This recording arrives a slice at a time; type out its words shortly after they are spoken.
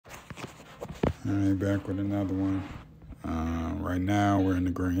All right, back with another one. Right now, we're in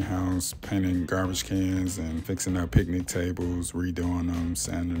the greenhouse painting garbage cans and fixing up picnic tables, redoing them,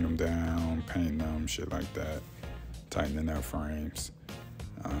 sanding them down, painting them, shit like that, tightening up frames.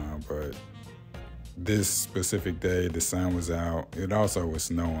 But this specific day, the sun was out. It also was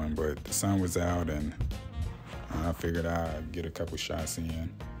snowing, but the sun was out, and I figured I'd get a couple shots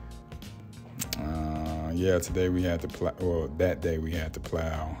in. Today we had to plow. Well, that day we had to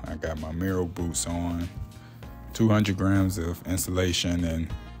plow. I got my Miro boots on, 200 grams of insulation, and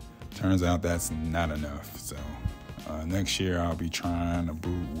turns out that's not enough. So next year I'll be trying a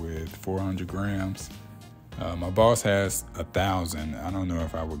boot with 400 grams. My boss has 1,000. I don't know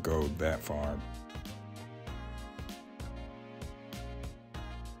if I would go that far.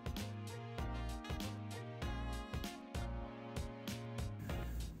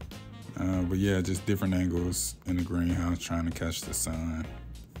 But yeah, just different angles in the greenhouse trying to catch the sun.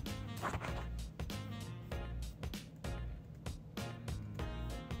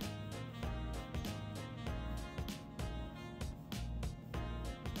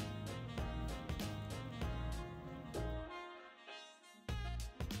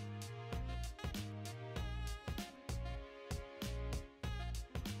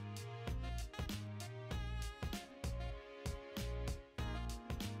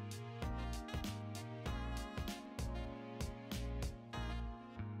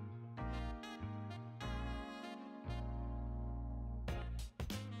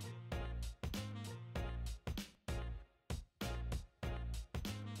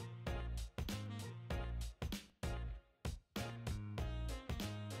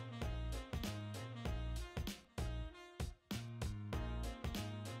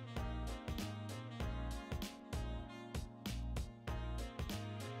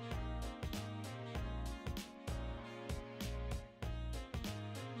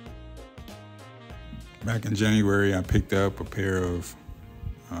 Back in January, I picked up a pair of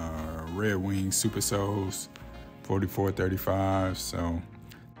Redwing Super Soles, 4435. So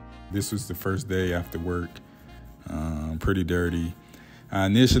this was the first day after work, pretty dirty. I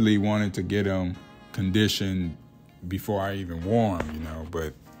initially wanted to get them conditioned before I even wore them,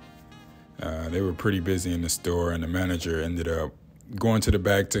 but they were pretty busy in the store, and the manager ended up going to the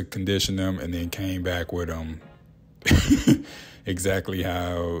back to condition them and then came back with them exactly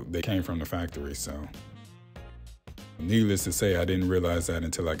how they came from the factory. So needless to say, I didn't realize that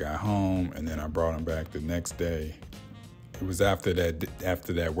until I got home, and then I brought them back the next day. It was after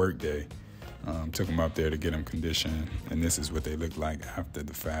that work day. Took them up there to get them conditioned, and this is what they look like after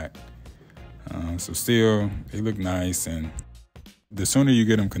the fact. So still, they look nice, and the sooner you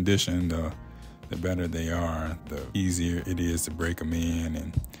get them conditioned, the better they are, the easier it is to break them in.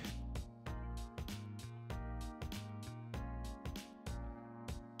 And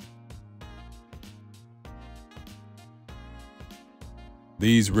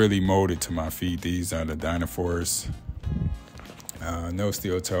these really molded to my feet. These are the Dynaforce, no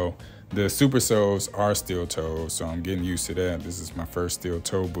steel toe. The Super Soles are steel toes, so I'm getting used to that. This is my first steel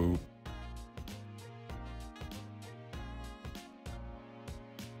toe boot.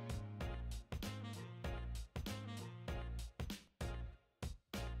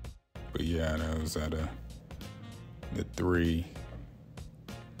 But yeah, those are the three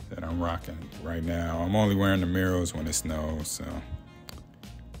that I'm rocking right now. I'm only wearing the Miros when it snows, so.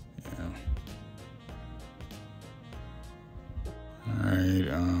 All right,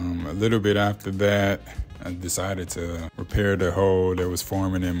 a little bit after that, I decided to repair the hole that was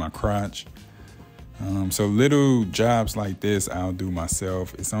forming in my crotch. So little jobs like this I'll do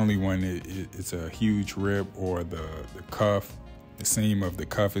myself. It's only when it's a huge rip or the cuff, the seam of the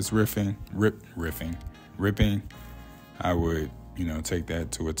cuff is ripping, I would, take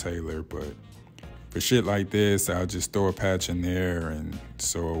that to a tailor. But for shit like this, I'll just throw a patch in there and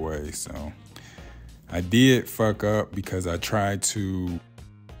sew away. So I did fuck up because I tried to,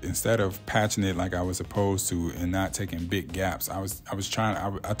 instead of patching it like I was supposed to and not taking big gaps, I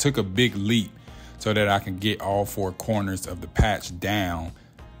took a big leap so that I can get all four corners of the patch down,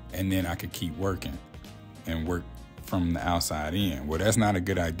 and then I could keep working and work from the outside in. Well, that's not a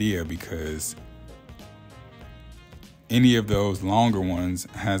good idea, because any of those longer ones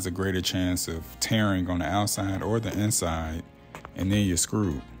has a greater chance of tearing on the outside or the inside, and then you're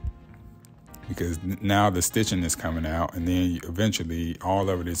screwed. Because now the stitching is coming out, and then eventually all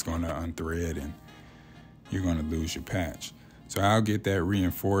of it is going to unthread, and you're going to lose your patch. So I'll get that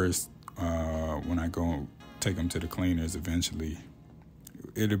reinforced when I go take them to the cleaners eventually.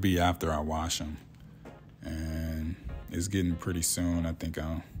 It'll be after I wash them, and it's getting pretty soon, I think,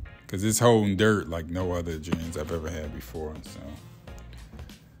 because it's holding dirt like no other jeans I've ever had before. So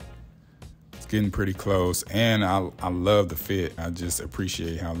it's getting pretty close, and I love the fit. I just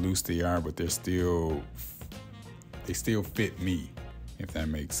appreciate how loose they are, but they still fit me, if that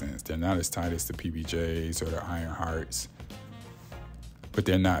makes sense. They're not as tight as the PBJs or the Iron Hearts, but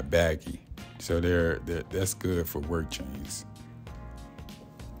they're not baggy. So that's good for work jeans.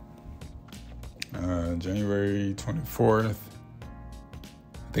 January 24th,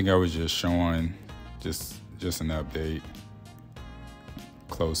 I think I was just showing just an update,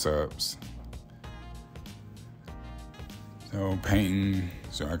 close-ups. So painting,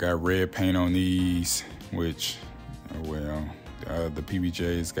 so I got red paint on these, which, well, the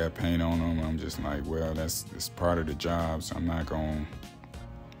PBJs got paint on them. I'm just like, well, that's part of the job, so I'm not going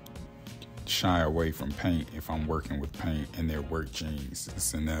to shy away from paint if I'm working with paint and they're work jeans.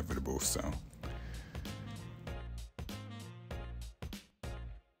 It's inevitable, so.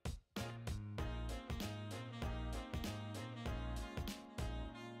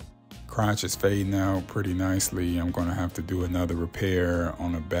 Crotch is fading out pretty nicely. I'm gonna have to do another repair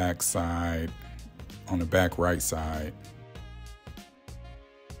on the back side, on the back right side.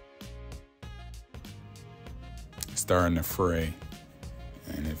 Starting to fray.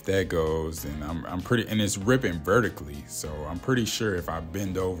 And if that goes, then I'm pretty, and it's ripping vertically. So I'm pretty sure if I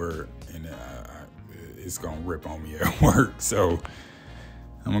bend over, and it's gonna rip on me at work. So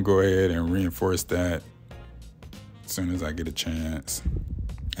I'm gonna go ahead and reinforce that as soon as I get a chance.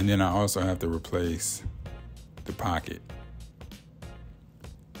 And then I also have to replace the pocket.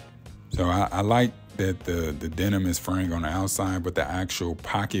 So I like that the denim is fraying on the outside, but the actual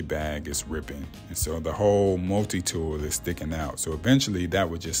pocket bag is ripping. And so the whole multi-tool is sticking out. So eventually that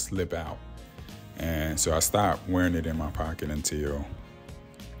would just slip out. And so I stopped wearing it in my pocket until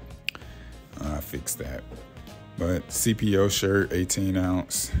I fixed that. But CPO shirt, 18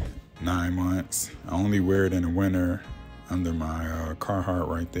 ounce, 9 months. I only wear it in the winter under my Carhartt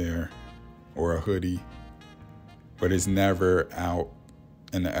right there, or a hoodie, but it's never out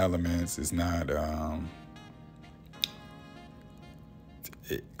in the elements. It's not, I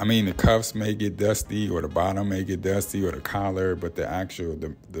mean, the cuffs may get dusty, or the bottom may get dusty, or the collar, but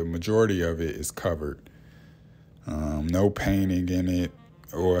the majority of it is covered. No painting in it,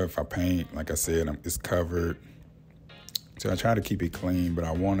 or if I paint, like I said, it's covered. So I try to keep it clean, but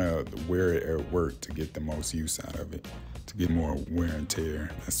I want to wear it at work to get the most use out of it, to get more wear and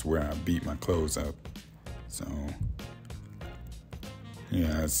tear. That's where I beat my clothes up. So,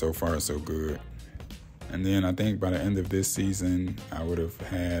 yeah, so far so good. And then I think by the end of this season, I would have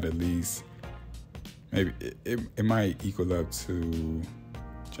had at least, maybe, it might equal up to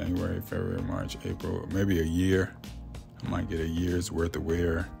January, February, March, April, maybe a year. I might get a year's worth of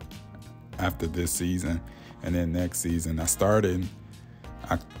wear after this season. And then next season, I started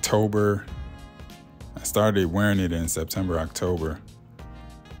wearing it in September, October.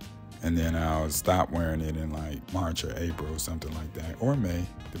 And then I'll stop wearing it in like March or April, something like that, or May,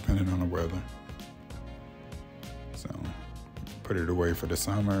 depending on the weather. So put it away for the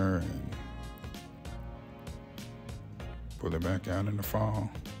summer and pull it back out in the fall.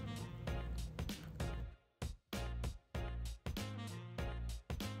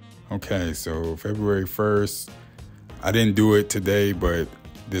 Okay, so February 1st, I didn't do it today, but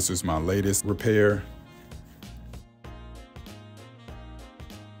this was my latest repair.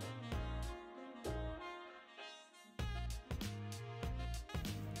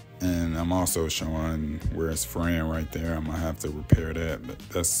 And I'm also showing where it's fraying right there. I'm gonna have to repair that.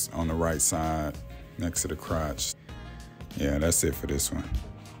 That's on the right side next to the crotch. Yeah, that's it for this one.